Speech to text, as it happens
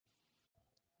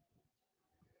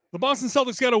The Boston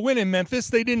Celtics got a win in Memphis.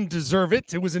 They didn't deserve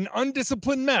it. It was an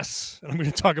undisciplined mess. And I'm going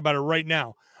to talk about it right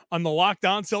now on the Locked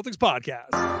On Celtics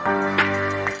podcast.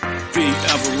 Be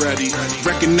ever ready.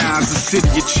 Recognize the city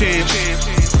of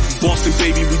champs. Boston,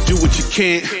 baby, we do what you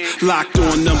can't. Locked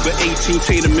on number 18,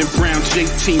 Tatum and Brown,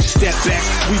 J-team, step back.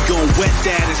 We gon' wet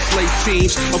that and slay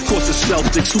teams. Of course the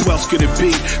Celtics, who else could it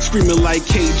be? Screaming like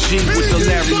KG with the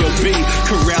Larry O.B.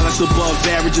 Corrales above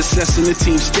average, assessing the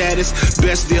team status.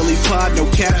 Best daily pod, no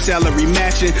cap, salary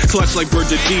matching. Clutch like Bird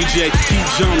the DJ, keep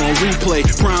John on replay.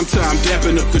 Prime time,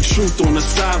 dapping up the truth on the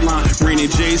sideline.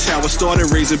 Raining J's, how it started,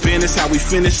 raising banners, how we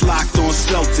finished. Locked on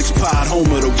Celtics pod,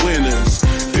 home of the winners.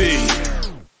 B.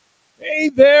 Hey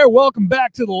there, welcome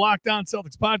back to the Locked On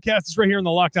Celtics podcast. It's right here on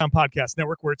the Locked On Podcast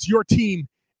Network, where it's your team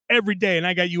every day, and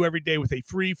I got you every day with a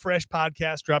free, fresh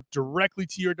podcast dropped directly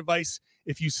to your device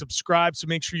if you subscribe. So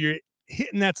make sure you're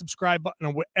hitting that subscribe button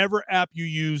on whatever app you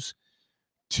use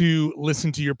to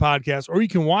listen to your podcast, or you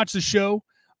can watch the show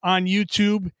on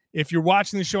YouTube. If you're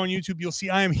watching the show on YouTube, you'll see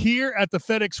I am here at the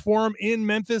FedEx Forum in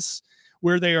Memphis,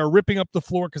 where they are ripping up the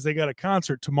floor because they got a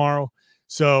concert tomorrow.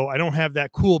 So I don't have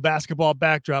that cool basketball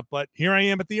backdrop, but here I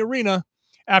am at the arena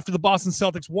after the Boston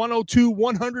Celtics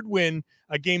 102-100 win,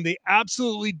 a game they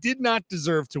absolutely did not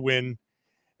deserve to win.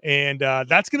 And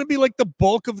that's going to be like the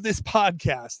bulk of this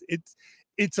podcast.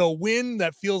 It's a win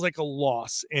that feels like a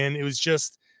loss. And it was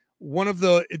just one of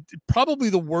probably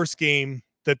the worst game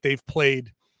that they've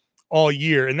played all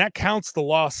year. And that counts the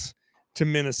loss to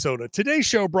Minnesota. Today's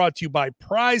show brought to you by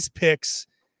Prize Picks.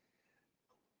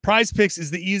 Prize Picks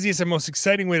is the easiest and most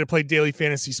exciting way to play daily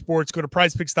fantasy sports. Go to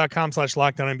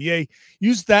prizepicks.com/LockedOnNBA.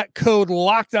 Use that code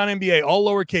LockedOnNBA, all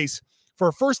lowercase, for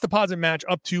a first deposit match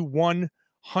up to $100.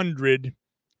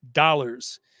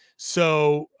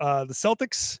 So the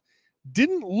Celtics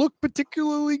didn't look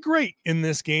particularly great in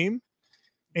this game,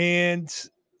 and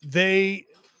there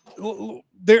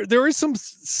is some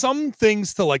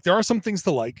things to like. There are some things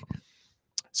to like.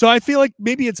 So I feel like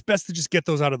maybe it's best to just get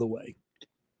those out of the way,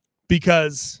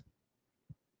 because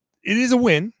it is a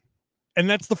win, and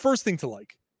that's the first thing to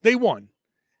like. They won.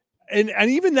 And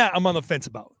even that I'm on the fence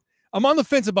about. I'm on the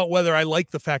fence about whether I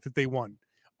like the fact that they won.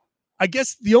 I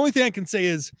guess the only thing I can say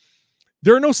is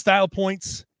there are no style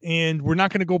points, and we're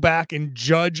not going to go back and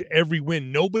judge every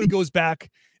win. Nobody goes back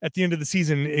at the end of the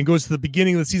season and goes to the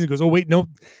beginning of the season and goes, oh, wait, no,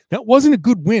 that wasn't a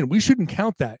good win. We shouldn't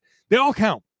count that. They all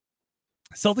count.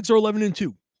 Celtics are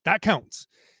 11-2. That counts.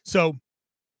 So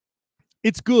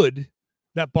it's good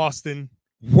that Boston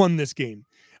won this game.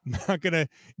 I'm not going to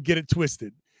get it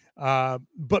twisted.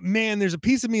 But, man, there's a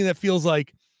piece of me that feels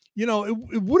like,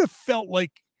 it would have felt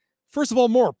like, first of all,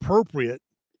 more appropriate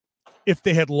if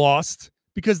they had lost,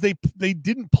 because they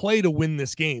didn't play to win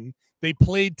this game. They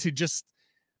played to just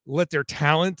let their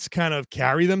talent kind of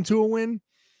carry them to a win.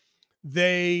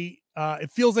 It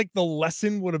feels like the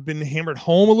lesson would have been hammered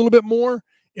home a little bit more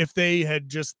if they had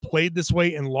just played this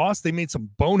way and lost. They made some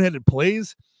boneheaded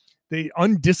plays. They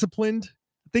undisciplined.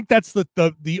 I think that's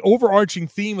the overarching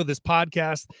theme of this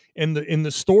podcast and in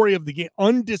the story of the game.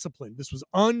 Undisciplined. This was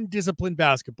undisciplined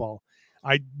basketball.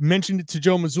 I mentioned it to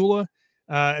Joe Mazzulla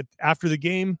after the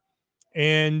game,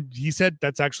 and he said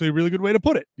that's actually a really good way to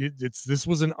put it. This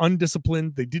was an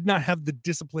undisciplined. They did not have the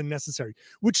discipline necessary,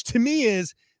 which to me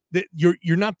is that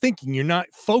you're not thinking, you're not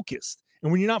focused.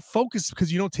 And when you're not focused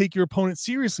because you don't take your opponent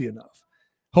seriously enough.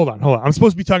 Hold on. I'm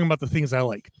supposed to be talking about the things I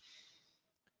like.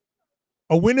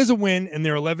 A win is a win, and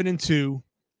they're 11-2,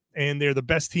 and they're the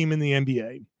best team in the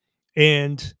NBA.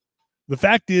 And the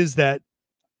fact is that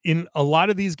in a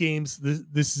lot of these games,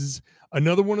 this is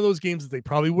another one of those games that they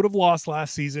probably would have lost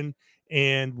last season,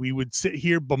 and we would sit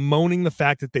here bemoaning the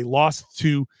fact that they lost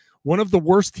to one of the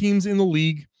worst teams in the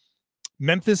league,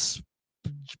 Memphis,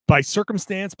 by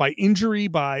circumstance, by injury,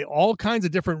 by all kinds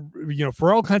of different,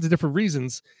 for all kinds of different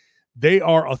reasons. They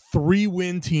are a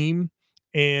 3-win team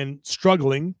and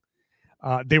struggling.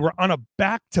 They were on a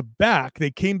back-to-back. They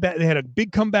came back. They had a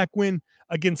big comeback win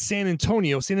against San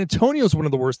Antonio. San Antonio is one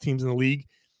of the worst teams in the league.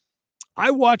 I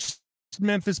watched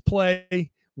Memphis play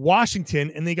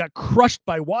Washington, and they got crushed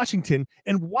by Washington.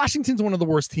 And Washington's one of the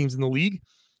worst teams in the league.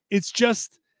 It's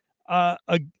just a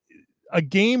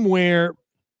game where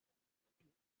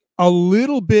a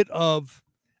little bit of,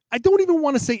 I don't even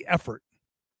want to say effort.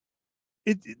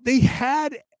 They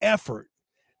had effort.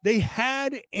 They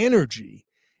had energy.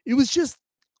 It was just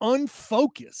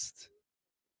unfocused.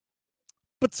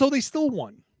 But so they still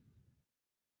won.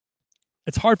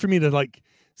 It's hard for me to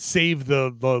save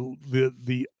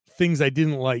the things I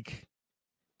didn't like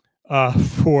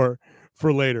for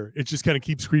later. It just kind of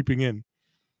keeps creeping in.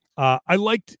 I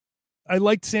liked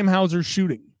Sam Hauser's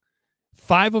shooting.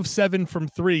 5 of 7 from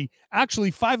 3.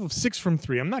 Actually, 5 of 6 from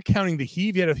 3. I'm not counting the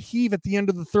heave. He had a heave at the end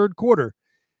of the third quarter.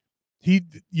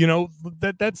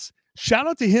 That's shout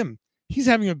out to him. He's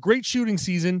having a great shooting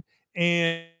season,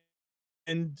 and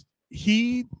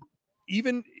he,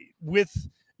 even with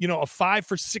a 5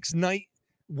 for 6 night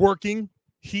working,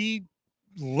 he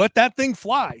let that thing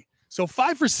fly. So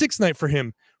 5 for 6 night for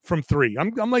him from 3.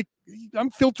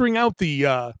 I'm filtering out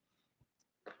the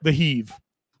heave.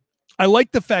 I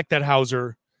like the fact that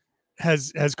Hauser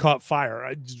has caught fire.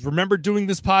 I remember doing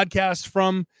this podcast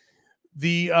from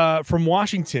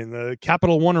Washington, the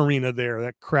Capital One Arena there,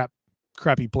 that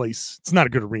crappy place. It's not a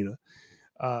good arena.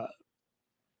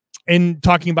 And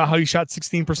talking about how he shot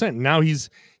 16%. Now he's,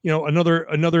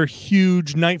 another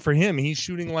huge night for him. He's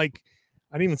shooting like,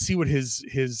 I didn't even see what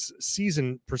his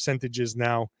season percentage is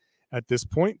now at this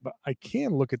point, but I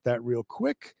can look at that real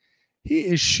quick. He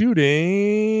is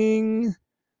shooting.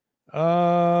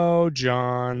 Oh,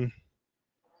 John,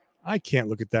 I can't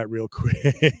look at that real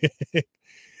quick.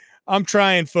 I'm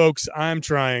trying, folks. I'm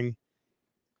trying.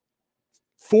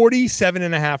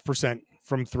 47.5%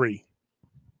 from 3.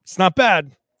 It's not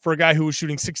bad for a guy who was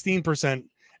shooting 16%.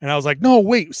 And I was like, no,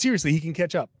 wait, seriously, he can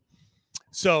catch up.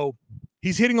 So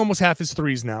he's hitting almost half his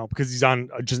threes now because he's on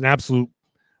just an absolute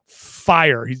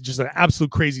fire. He's just an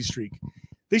absolute crazy streak.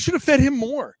 They should have fed him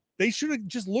more. They should have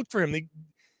just looked for him.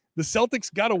 The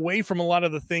Celtics got away from a lot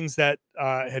of the things that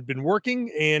had been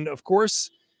working. And of course,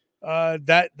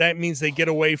 that means they get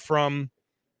away from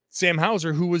Sam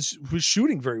Hauser, who was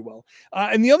shooting very well.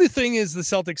 And the other thing is the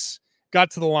Celtics got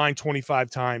to the line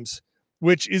 25 times,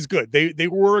 which is good. They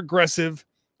were aggressive,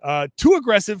 too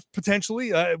aggressive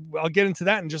potentially. I'll get into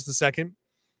that in just a second.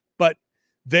 But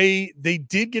they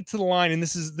did get to the line, and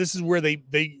this is where they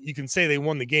you can say they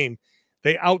won the game.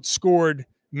 They outscored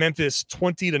Memphis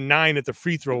 20-9 at the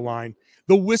free throw line.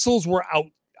 The whistles were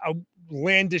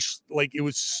outlandish. Like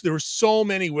there were so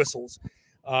many whistles,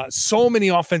 so many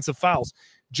offensive fouls.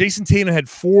 Jason Tatum had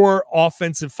 4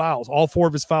 offensive fouls. All 4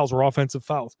 of his fouls were offensive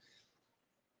fouls.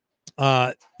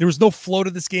 There was no flow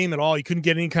to this game at all. You couldn't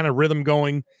get any kind of rhythm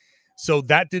going. So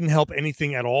that didn't help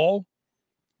anything at all.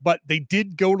 But they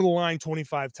did go to the line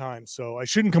 25 times. So I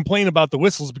shouldn't complain about the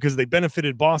whistles because they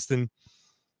benefited Boston.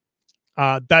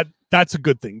 That's a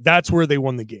good thing. That's where they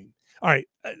won the game. All right.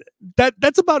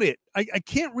 That's about it. I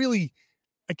can't really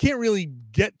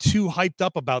get too hyped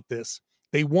up about this.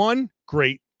 They won.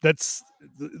 Great. That's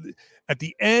at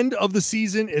the end of the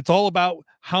season. It's all about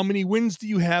how many wins do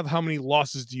you have? How many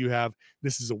losses do you have?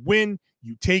 This is a win.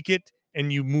 You take it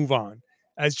and you move on.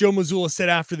 As Joe Mazzulla said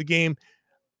after the game,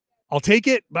 I'll take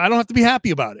it, but I don't have to be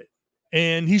happy about it.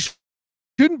 And he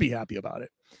shouldn't be happy about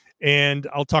it. And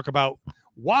I'll talk about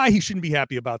why he shouldn't be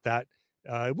happy about that.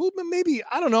 Well, maybe,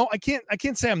 I don't know. I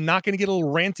can't say I'm not going to get a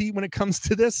little ranty when it comes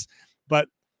to this, but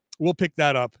we'll pick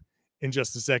that up in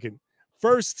just a second.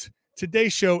 First,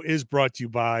 today's show is brought to you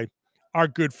by our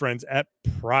good friends at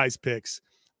Prize Picks.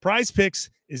 Prize Picks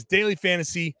is daily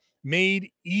fantasy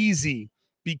made easy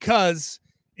because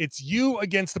it's you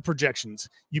against the projections.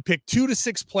 You pick 2 to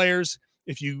 6 players.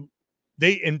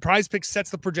 And Prize Picks sets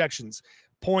the projections,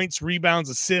 points, rebounds,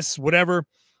 assists, whatever.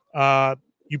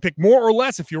 You pick more or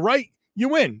less. If you're right, you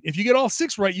win. If you get all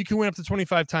 6 right, you can win up to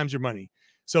 25 times your money.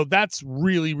 So that's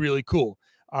really, really cool.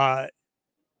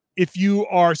 If you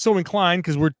are so inclined,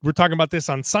 because we're talking about this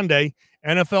on Sunday,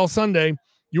 NFL Sunday,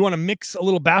 you want to mix a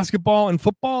little basketball and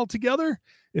football together?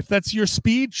 If that's your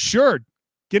speed, sure.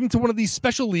 Get into one of these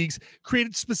special leagues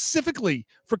created specifically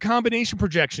for combination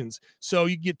projections. So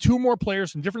you get 2 more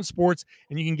players from different sports,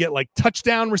 and you can get like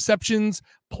touchdown receptions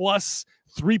plus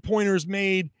 3-pointers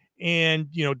made. And,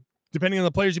 depending on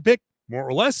the players you pick, more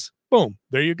or less, boom,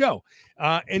 there you go.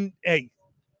 And hey,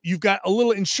 you've got a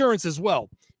little insurance as well,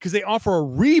 because they offer a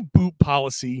reboot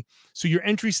policy. So your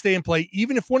entries stay in play.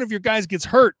 Even if one of your guys gets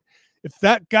hurt, if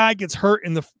that guy gets hurt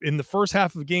in the first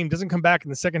half of the game, doesn't come back in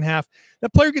the second half,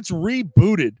 that player gets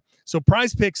rebooted. So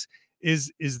Prize Picks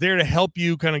is there to help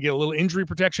you kind of get a little injury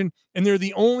protection. And they're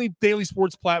the only daily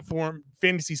sports platform,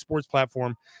 fantasy sports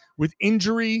platform with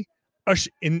injury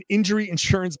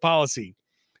insurance policy.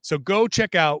 So go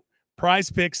check out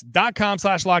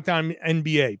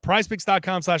prizepicks.com/LockedOnNBA.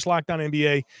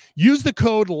 Prizepicks.com/LockedOnNBA. Use the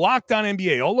code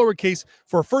LockedOnNBA, all lowercase,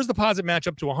 for a first deposit match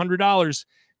up to $100.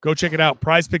 Go check it out.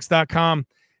 Prizepicks.com.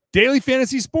 Daily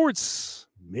fantasy sports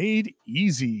made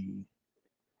easy.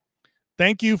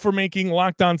 Thank you for making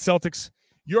Locked On Celtics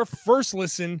your first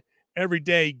listen every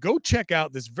day. Go check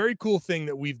out this very cool thing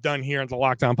that we've done here on the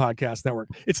Locked On Podcast Network.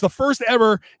 It's the first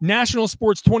ever national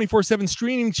sports 24/7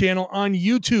 streaming channel on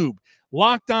YouTube.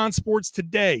 Locked On Sports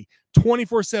Today,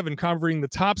 24/7 covering the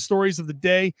top stories of the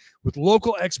day with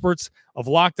local experts of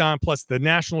Locked On, plus the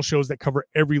national shows that cover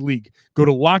every league. Go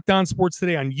to Locked On Sports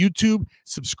Today on YouTube.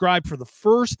 Subscribe for the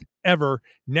first ever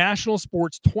national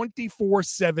sports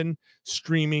 24/7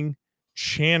 streaming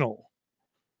channel.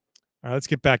 All right, let's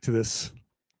get back to this,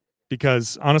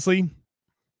 because honestly,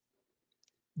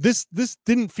 this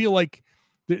didn't feel like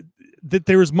that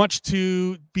there was much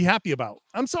to be happy about.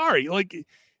 I'm sorry. Like,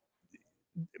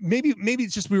 maybe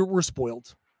it's just we're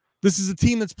spoiled. This is a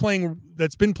team that's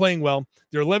been playing well.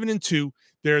 They're 11-2.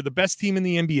 They're the best team in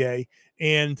the NBA.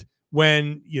 And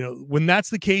when that's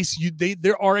the case,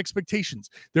 there are expectations.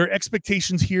 There are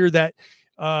expectations here that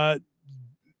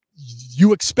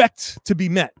you expect to be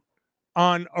met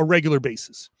on a regular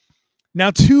basis.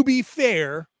 Now, to be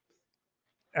fair,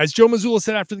 as Joe Mazzulla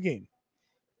said after the game,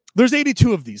 there's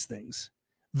 82 of these things.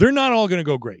 They're not all going to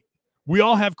go great. We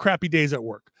all have crappy days at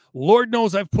work. Lord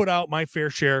knows I've put out my fair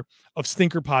share of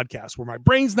stinker podcasts where my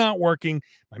brain's not working,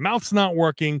 my mouth's not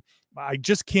working. I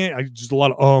just can't. I just a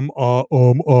lot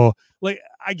of like,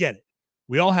 I get it.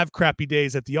 We all have crappy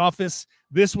days at the office.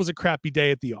 This was a crappy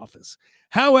day at the office.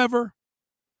 However,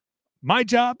 my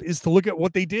job is to look at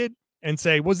what they did and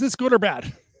say, was this good or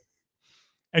bad?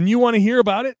 And you want to hear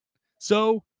about it.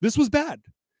 So this was bad.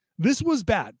 This was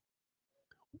bad.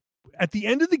 At the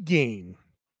end of the game,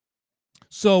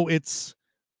 so it's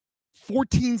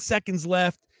 14 seconds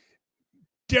left.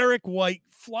 Derek White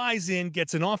flies in,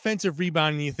 gets an offensive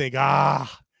rebound, and you think,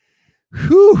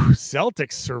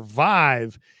 Celtics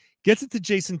survive. Gets it to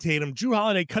Jason Tatum. Jrue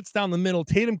Holiday cuts down the middle.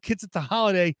 Tatum kicks it to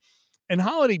Holiday, and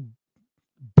Holiday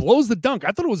blows the dunk.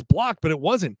 I thought it was blocked, but it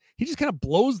wasn't. He just kind of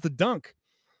blows the dunk,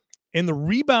 and the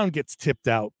rebound gets tipped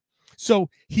out. So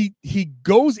he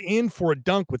goes in for a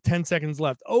dunk with 10 seconds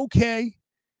left. Okay.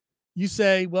 You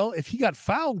say, well, if he got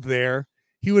fouled there,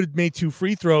 he would have made 2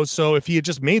 free throws. So if he had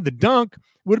just made the dunk, it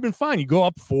would have been fine. You go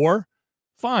up 4,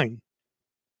 fine.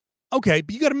 Okay,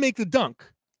 but you got to make the dunk.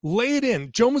 Lay it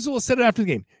in. Joe Mazzulla said it after the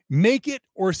game. Make it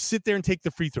or sit there and take the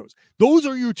free throws. Those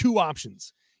are your 2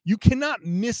 options. You cannot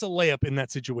miss a layup in that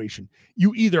situation.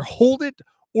 You either hold it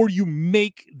or you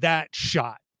make that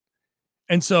shot.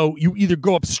 And so you either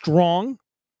go up strong,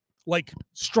 like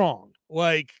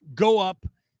go up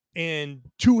and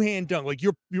 2-hand dunk, like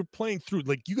you're playing through,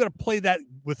 like you got to play that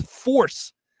with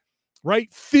force, right?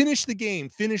 Finish the game,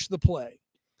 finish the play.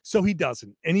 So he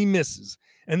doesn't, and he misses,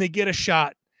 and they get a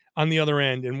shot on the other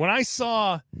end. And when I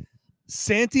saw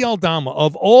Santi Aldama,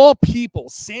 of all people,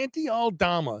 Santi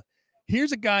Aldama,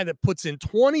 here's a guy that puts in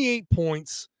 28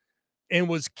 points and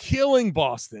was killing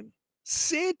Boston.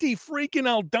 Santi freaking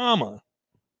Aldama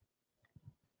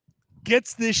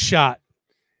gets this shot,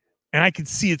 and I can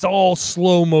see it's all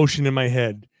slow motion in my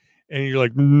head. And you're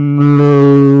like, no,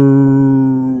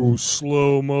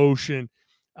 slow motion.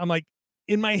 I'm like,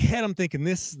 in my head, I'm thinking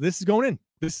this is going in.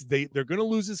 They're going to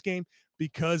lose this game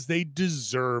because they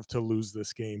deserve to lose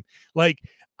this game. Like,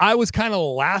 I was kind of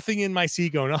laughing in my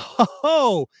seat going,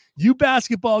 oh, you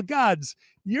basketball gods,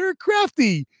 you're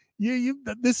crafty.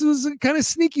 This was a kind of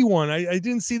sneaky one. I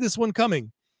didn't see this one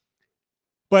coming.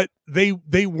 But they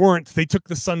weren't. They took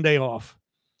the Sunday off.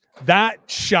 That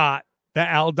shot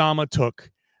that Aldama took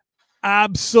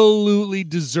absolutely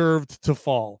deserved to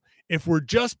fall. If we're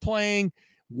just playing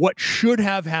what should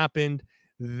have happened,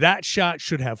 that shot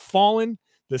should have fallen.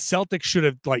 The Celtics should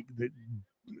have,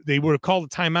 they would have called a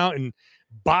timeout and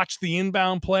botched the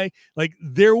inbound play. Like,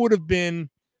 there would have been,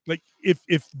 like,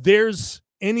 if there's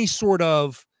any sort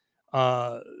of,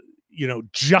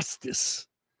 justice,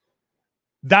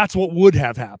 that's what would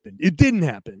have happened. It didn't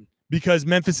happen because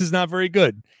Memphis is not very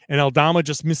good. And Aldama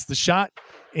just missed the shot,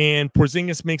 and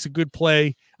Porzingis makes a good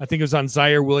play. I think it was on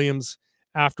Zaire Williams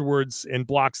afterwards, and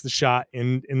blocks the shot,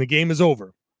 and the game is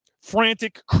over.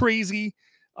 Frantic, crazy,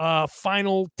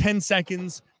 final 10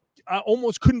 seconds. I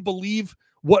almost couldn't believe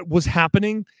what was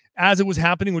happening. As it was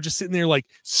happening, we're just sitting there like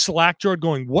slack-jawed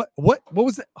going, what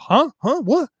was that?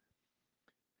 What?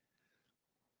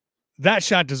 That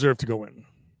shot deserved to go in.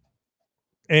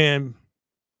 And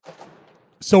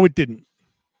so it didn't.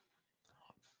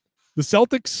 The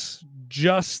Celtics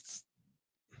just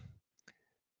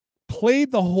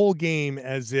played the whole game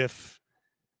as if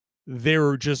they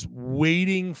were just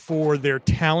waiting for their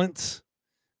talent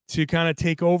to kind of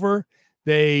take over.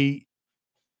 They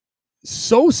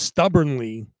so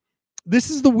stubbornly, this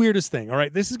is the weirdest thing, all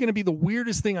right? This is going to be the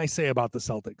weirdest thing I say about the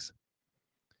Celtics.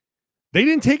 They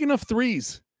didn't take enough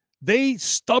threes. They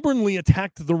stubbornly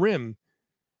attacked the rim,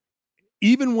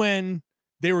 even when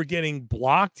they were getting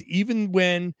blocked, even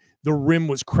when the rim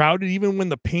was crowded, even when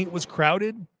the paint was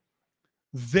crowded.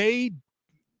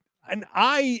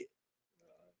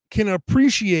 can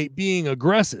appreciate being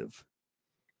aggressive,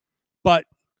 but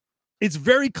it's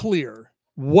very clear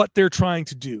what they're trying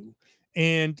to do.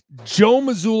 And Joe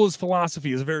Mazzulla's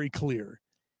philosophy is very clear.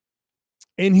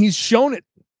 And he's shown it.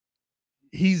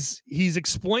 He's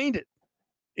explained it.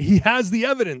 He has the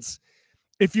evidence.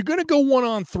 If you're going to go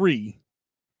 1-on-3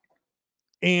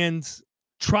 and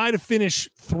try to finish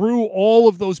through all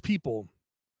of those people,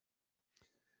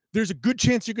 there's a good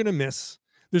chance you're going to miss.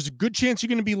 There's a good chance you're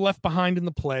going to be left behind in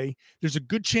the play. There's a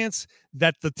good chance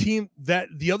that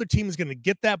the other team is going to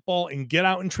get that ball and get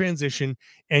out in transition,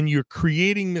 and you're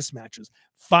creating mismatches.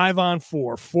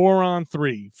 5-on-4,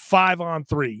 4-on-3,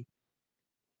 5-on-3.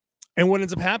 And what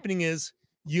ends up happening is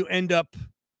you end up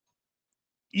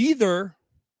either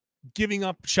giving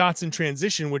up shots in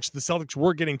transition, which the Celtics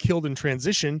were getting killed in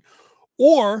transition,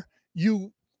 or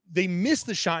they miss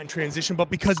the shot in transition, but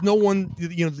because no one,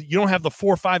 you don't have the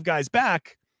 4 or 5 guys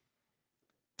back,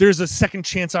 there's a second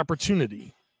chance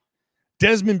opportunity.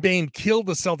 Desmond Bane killed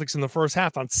the Celtics in the first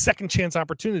half on second chance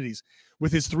opportunities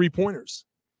with his 3-pointers.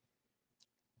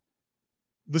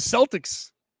 The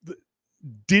Celtics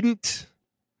didn't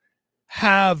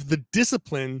have the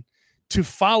discipline to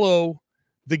follow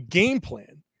the game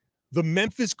plan. The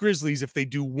Memphis Grizzlies, if they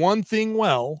do one thing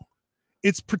well,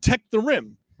 it's protect the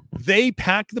rim. They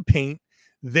pack the paint.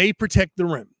 They protect the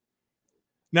rim.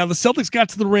 Now, the Celtics got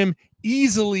to the rim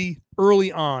easily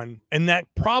early on, and that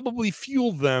probably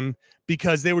fueled them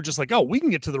because they were just like, oh, we can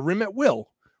get to the rim at will.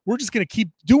 We're just going to keep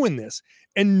doing this.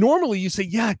 And normally you say,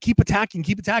 yeah, keep attacking.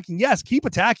 Yes, keep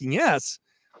attacking. Yes.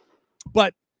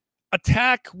 But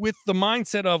attack with the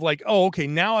mindset of like, oh, okay,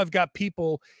 now I've got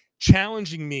people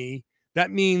challenging me.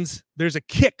 That means there's a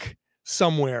kick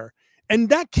somewhere. And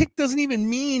that kick doesn't even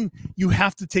mean you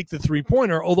have to take the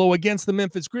 3-pointer, although against the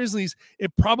Memphis Grizzlies,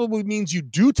 it probably means you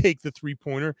do take the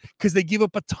 3-pointer because they give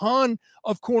up a ton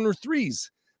of corner threes.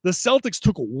 The Celtics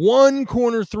took 1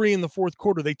 corner 3 in the fourth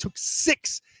quarter. They took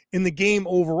 6 in the game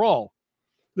overall.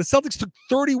 The Celtics took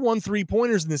 31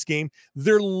 3-pointers in this game,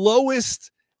 their lowest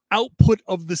output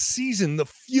of the season, the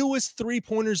fewest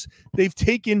 3-pointers they've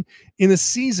taken in a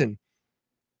season.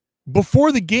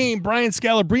 Before the game, Brian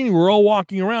Scalabrine, we're all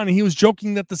walking around, and he was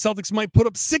joking that the Celtics might put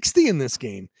up 60 in this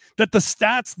game, that the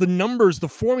stats, the numbers, the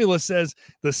formula says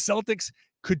the Celtics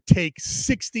could take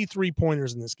 60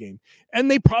 3-pointers in this game, and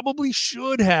they probably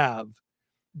should have.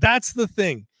 That's the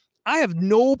thing. I have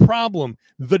no problem.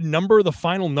 The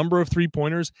final number of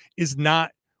 3-pointers is not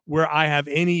where I have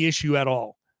any issue at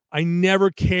all. I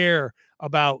never care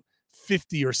about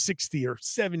 50 or 60 or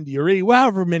 70 or 80,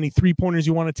 however many 3-pointers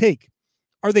you want to take.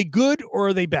 Are they good or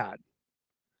are they bad?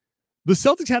 The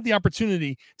Celtics had the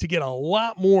opportunity to get a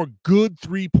lot more good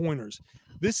 3-pointers.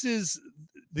 This is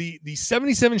the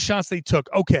 77 shots they took.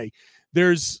 Okay,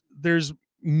 there's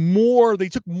more. They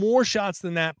took more shots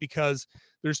than that because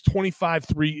there's 25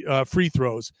 free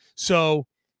throws. So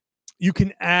you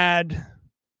can add,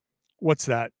 what's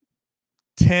that,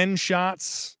 10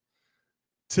 shots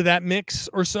to that mix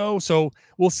or so. So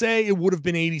we'll say it would have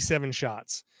been 87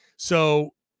 shots.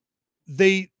 So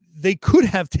they could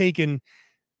have taken,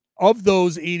 of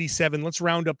those 87, let's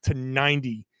round up to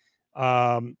 90.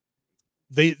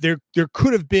 There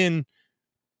could have been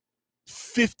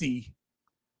 50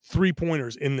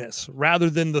 3-pointers in this rather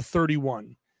than the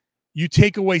 31. You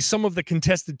take away some of the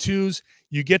contested 2s,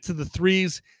 you get to the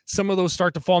 3s, some of those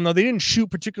start to fall. Now, they didn't shoot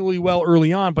particularly well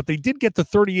early on, but they did get to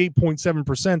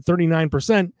 38.7%,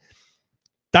 39%.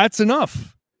 That's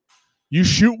enough. You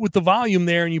shoot with the volume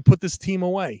there and you put this team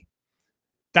away.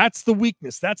 That's the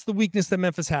weakness. That's the weakness that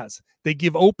Memphis has. They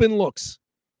give open looks.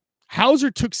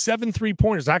 Hauser took 7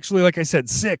 3-pointers. Actually, like I said,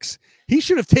 6. He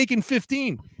should have taken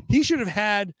 15. He should have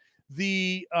had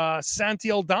the Santi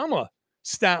Aldama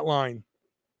stat line.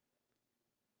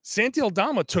 Santi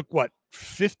Aldama took,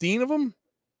 15 of them?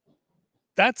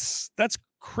 That's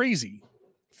crazy.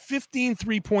 15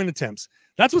 3-point attempts.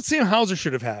 That's what Sam Hauser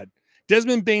should have had.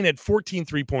 Desmond Bane had 14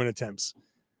 3-point attempts.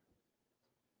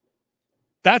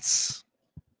 That's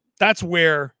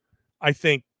where I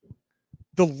think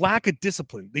the lack of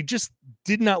discipline, they just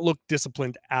did not look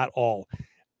disciplined at all.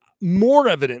 More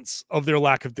evidence of their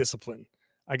lack of discipline.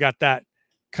 I got that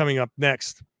coming up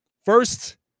next.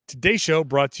 First, today's show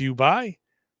brought to you by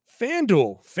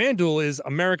FanDuel. FanDuel is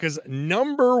America's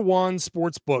 #1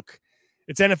 sports book.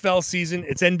 It's NFL season.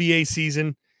 It's NBA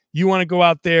season. You want to go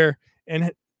out there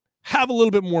and have a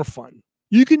little bit more fun.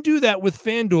 You can do that with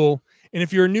FanDuel. And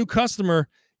if you're a new customer,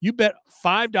 you bet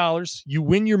 $5. You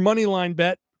win your money line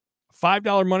bet,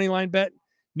 $5 money line bet.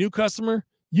 New customer,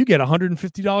 you get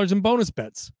 $150 in bonus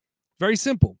bets. Very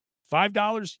simple.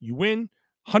 $5, you win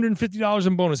 $150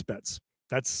 in bonus bets.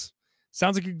 That's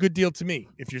Sounds like a good deal to me.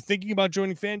 If you're thinking about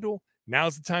joining FanDuel,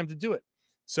 now's the time to do it.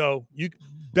 So you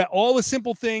bet all the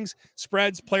simple things,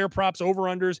 spreads, player props,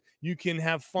 over-unders. You can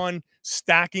have fun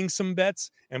stacking some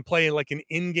bets and play like an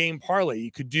in-game parlay.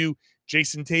 You could do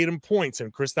Jason Tatum points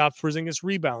and Kristaps Porzingis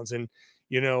rebounds and,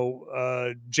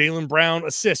 Jaylen Brown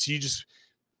assists. You just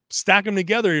stack them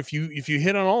together. If you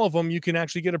hit on all of them, you can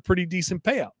actually get a pretty decent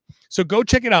payout. So go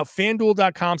check it out,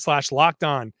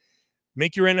 FanDuel.com/lockedon.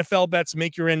 Make your NFL bets,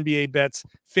 make your NBA bets.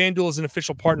 FanDuel is an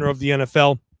official partner of the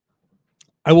NFL.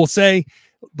 I will say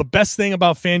the best thing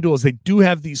about FanDuel is they do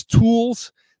have these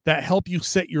tools that help you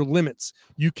set your limits.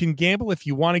 You can gamble if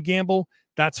you want to gamble.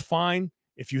 That's fine.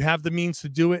 If you have the means to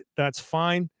do it, that's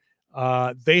fine.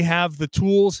 They have the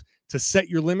tools to set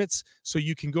your limits so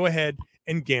you can go ahead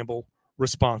and gamble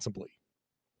responsibly.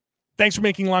 Thanks for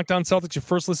making Locked On Celtics your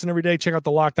first listen every day. Check out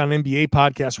the Locked On NBA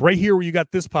podcast right here where you got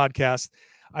this podcast.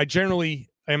 I generally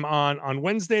am on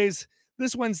Wednesdays.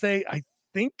 This Wednesday, I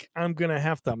think I'm going to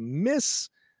have to miss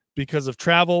because of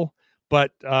travel,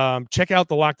 but check out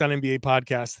the Locked On NBA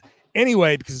podcast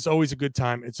anyway, because it's always a good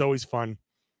time. It's always fun.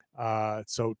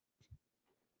 So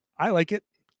I like it.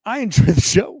 I enjoy the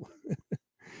show.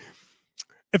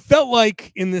 It felt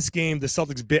like in this game, the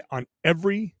Celtics bit on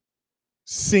every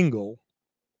single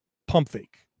pump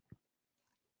fake.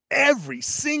 Every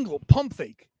single pump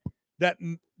fake that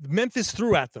Memphis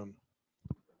threw at them,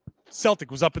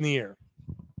 Celtic was up in the air.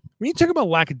 When you talk about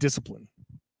lack of discipline,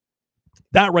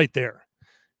 that right there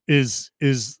is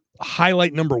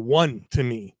highlight number one to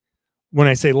me when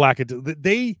I say lack of discipline.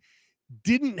 They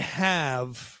didn't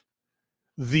have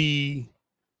when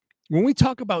we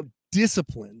talk about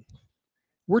discipline,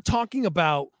 we're talking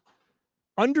about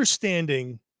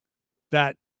understanding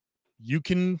that you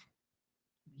can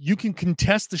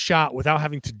contest the shot without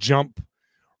having to jump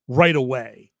right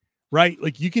away, right?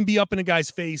 Like you can be up in a guy's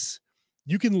face,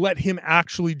 you can let him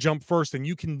actually jump first, and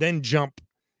you can then jump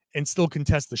and still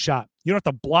contest the shot. You don't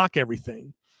have to block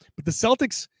everything. But the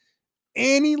Celtics,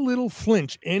 any little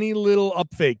flinch, any little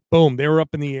up fake, boom, they were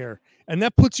up in the air. And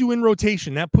that puts you in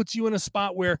rotation. That puts you in a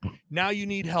spot where now you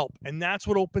need help. And that's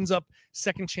what opens up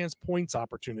second chance points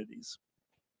opportunities.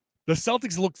 The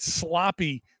Celtics looked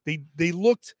sloppy. They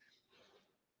looked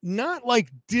not like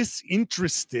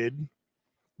disinterested.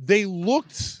 They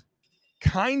looked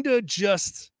kind of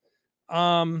just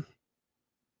I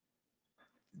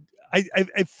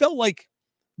felt like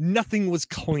nothing was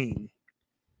clean.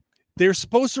 They're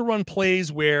supposed to run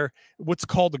plays where what's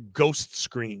called a ghost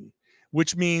screen,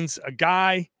 which means a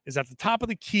guy is at the top of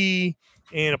the key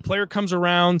and a player comes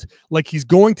around like he's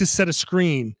going to set a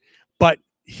screen, but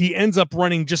he ends up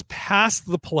running just past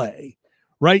the play,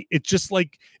 right? It's just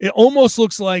like, it almost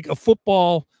looks like a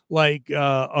football, like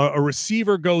a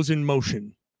receiver goes in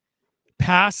motion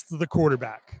past the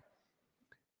quarterback.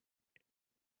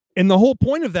 And the whole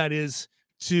point of that is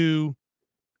to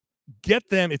get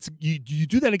them. It's you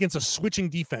do that against a switching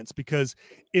defense, because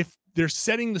if they're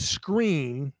setting the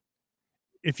screen,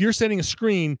 if you're setting a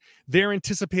screen, they're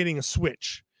anticipating a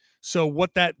switch. So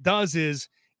what that does is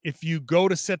if you go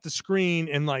to set the screen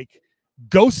and like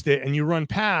ghost it and you run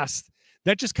past,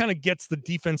 that just kind of gets the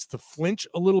defense to flinch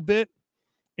a little bit.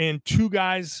 And two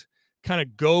guys kind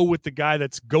of go with the guy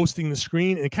that's ghosting the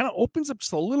screen, and it kind of opens up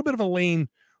just a little bit of a lane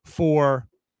for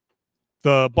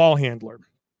the ball handler,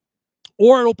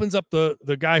 or it opens up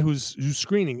the guy who's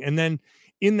screening. And then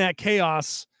in that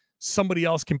chaos, somebody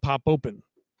else can pop open.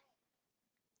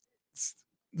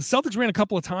 The Celtics ran a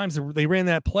couple of times. They ran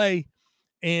that play,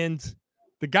 and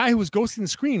the guy who was ghosting the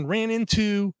screen ran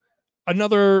into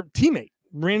another teammate,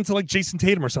 ran into like Jason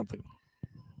Tatum or something.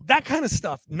 That kind of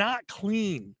stuff, not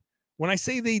clean. When I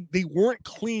say they weren't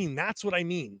clean, that's what I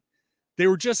mean. They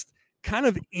were just kind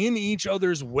of in each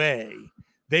other's way.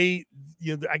 I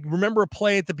remember a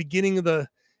play at the beginning of the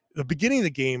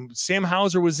game. Sam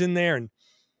Hauser was in there and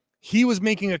he was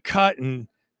making a cut, and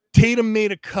Tatum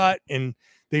made a cut, and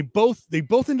they both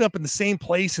ended up in the same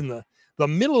place, and the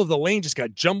middle of the lane just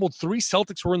got jumbled. Three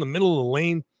Celtics were in the middle of the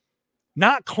lane.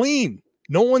 Not clean.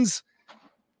 No one's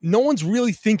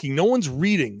really thinking. No one's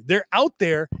reading. They're out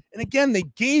there, and again, they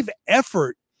gave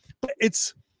effort, but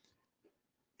it's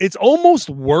almost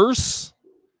worse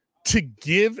to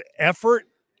give effort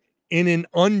in an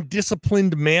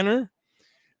undisciplined manner,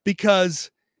 because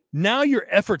now your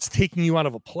effort's taking you out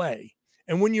of a play.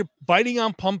 And when you're biting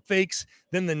on pump fakes,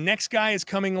 then the next guy is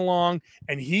coming along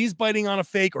and he's biting on a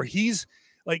fake, or he's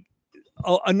like,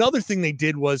 another thing they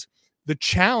did was the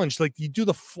challenge, like you do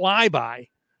the flyby,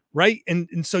 right?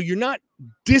 And so you're not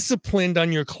disciplined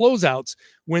on your closeouts.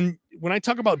 When I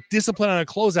talk about discipline on a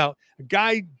closeout, a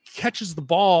guy catches the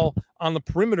ball on the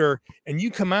perimeter and you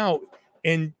come out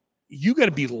and you got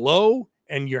to be low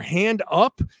and your hand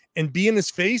up and be in his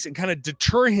face and kind of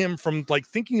deter him from like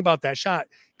thinking about that shot,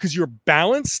 because you're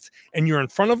balanced and you're in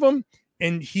front of him,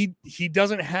 and he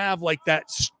doesn't have like that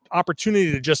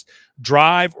opportunity to just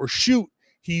drive or shoot.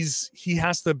 He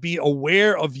has to be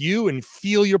aware of you and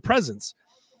feel your presence.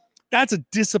 That's a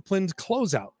disciplined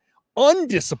closeout.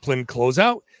 Undisciplined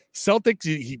closeout, Celtics,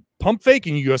 he pump fake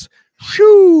and you just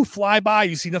shoo, fly by.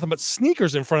 You see nothing but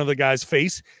sneakers in front of the guy's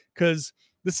face because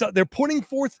they're putting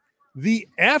forth the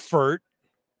effort,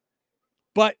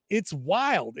 but it's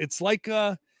wild. It's like,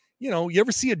 you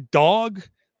ever see a dog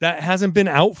that hasn't been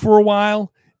out for a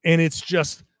while and it's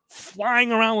just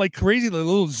flying around like crazy, the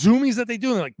little zoomies that they do.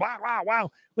 And they're like, wow, wow,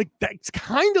 wow. Like that's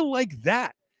kind of like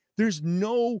that. There's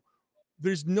no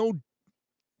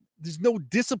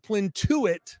discipline to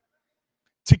it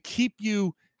to keep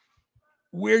you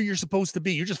where you're supposed to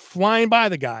be. You're just flying by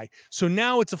the guy. So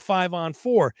now it's a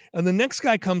 5-on-4, and the next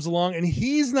guy comes along and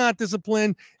he's not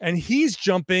disciplined and he's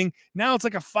jumping. Now it's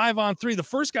like a 5-on-3. The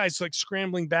first guy's like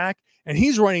scrambling back and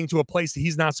he's running to a place that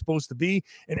he's not supposed to be.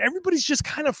 And everybody's just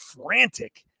kind of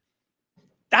frantic.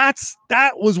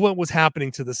 That was what was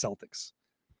happening to the Celtics.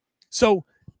 So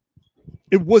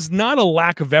it was not a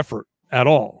lack of effort at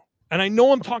all. And I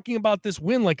know I'm talking about this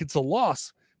win like it's a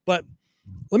loss, but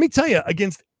let me tell you,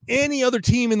 against any other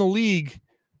team in the league,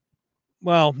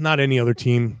 well, not any other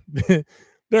team. There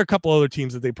are a couple other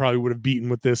teams that they probably would have beaten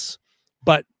with this,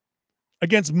 but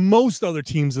against most other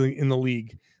teams in the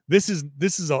league, this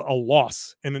is a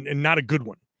loss and not a good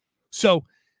one. So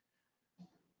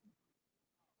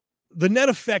the net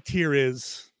effect here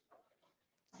is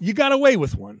you got away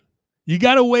with one. You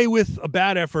got away with a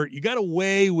bad effort. You got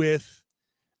away with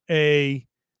a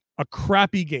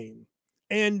crappy game.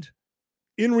 And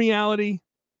in reality,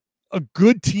 a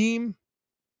good team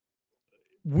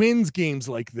wins games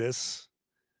like this,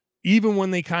 even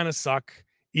when they kind of suck,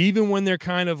 even when they're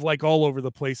kind of like all over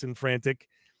the place and frantic.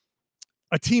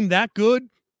 A team that good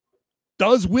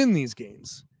does win these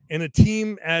games. And a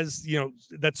team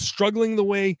that's struggling the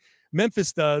way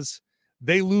Memphis does,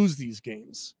 they lose these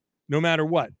games no matter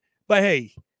what. But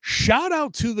hey, shout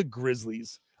out to the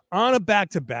Grizzlies on a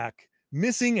back-to-back,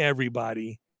 missing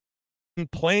everybody,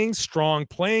 playing strong,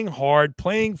 playing hard,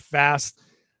 playing fast.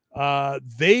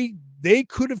 They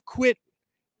could have quit.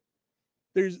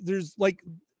 There's like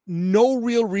no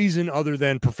real reason other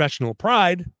than professional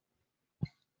pride.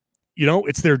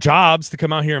 It's their jobs to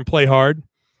come out here and play hard.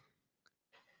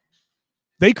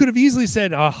 They could have easily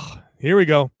said, oh, here we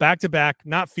go, back-to-back,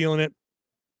 not feeling it.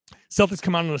 Celtics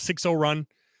come out on a 6-0 run.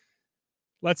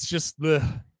 Let's just...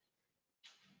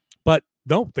 But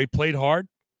no, they played hard.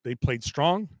 They played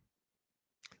strong.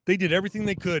 They did everything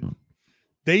they could.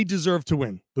 They deserve to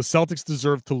win. The Celtics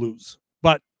deserve to lose.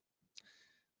 But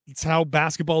it's how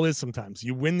basketball is sometimes.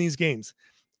 You win these games.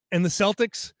 And the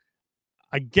Celtics,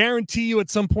 I guarantee you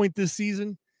at some point this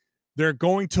season, they're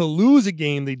going to lose a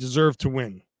game they deserve to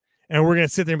win. And we're going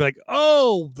to sit there and be like,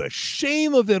 oh, the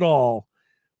shame of it all.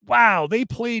 Wow, they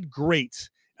played great.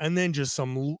 And then just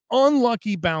some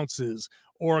unlucky bounces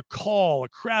or a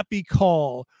crappy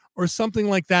call or something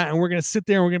like that. And we're going to sit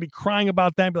there and we're going to be crying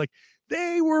about that and be like,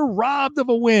 they were robbed of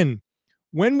a win.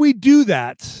 When we do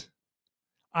that,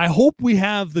 I hope we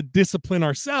have the discipline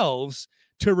ourselves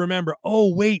to remember,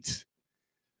 oh, wait,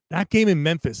 that game in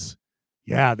Memphis,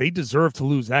 yeah, they deserve to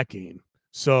lose that game.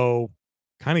 So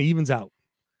kind of evens out.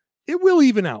 It will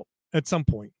even out at some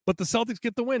point, but the Celtics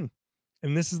get the win.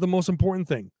 And this is the most important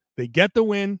thing. They get the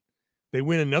win. They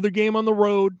win another game on the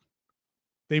road.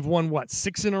 They've won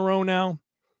 6 in a row now.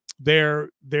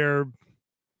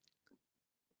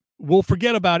 We'll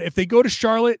forget about it. If they go to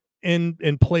Charlotte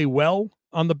and play well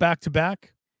on the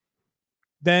back-to-back,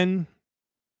 then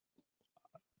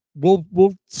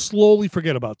we'll slowly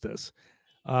forget about this.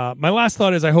 My last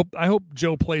thought is I hope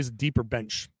Joe plays a deeper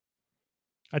bench.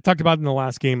 I talked about it in the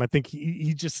last game. I think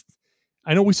he just,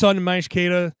 I know we saw it in Maish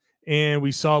Keita and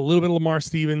we saw a little bit of Lamar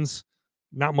Stevens,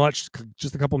 not much,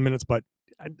 just a couple of minutes, but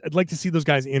I'd like to see those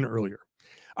guys in earlier.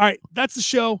 All right, that's the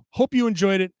show. Hope you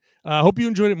enjoyed it. Hope you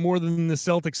enjoyed it more than the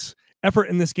Celtics' effort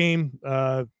in this game.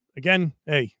 Again,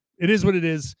 hey, it is what it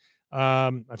is.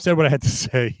 I've said what I had to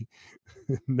say.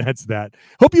 That's that.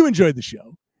 Hope you enjoyed the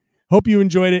show. Hope you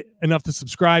enjoyed it enough to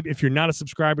subscribe. If you're not a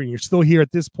subscriber and you're still here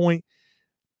at this point,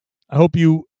 I hope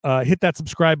you hit that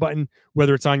subscribe button,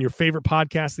 whether it's on your favorite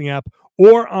podcasting app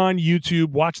or on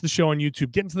YouTube. Watch the show on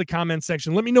YouTube. Get into the comment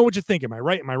section. Let me know what you think. Am I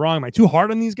right? Am I wrong? Am I too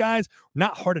hard on these guys?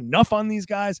 Not hard enough on these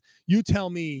guys? You tell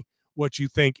me what you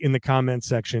think in the comment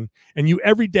section. And you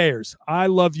everydayers, I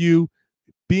love you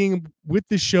being with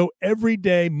this show every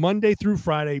day, Monday through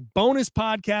Friday. Bonus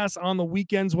podcasts on the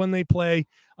weekends when they play.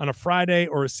 on a Friday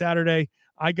or a Saturday,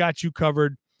 I got you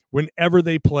covered whenever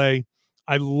they play.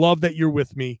 I love that you're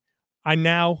with me. I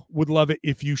now would love it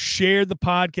if you share the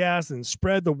podcast and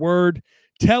spread the word.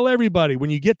 Tell everybody when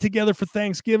you get together for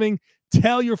Thanksgiving,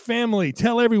 tell your family,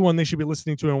 tell everyone they should be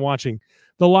listening to and watching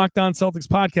the Locked On Celtics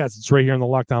podcast. It's right here on the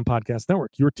Locked On Podcast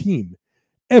Network, your team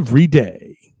every day.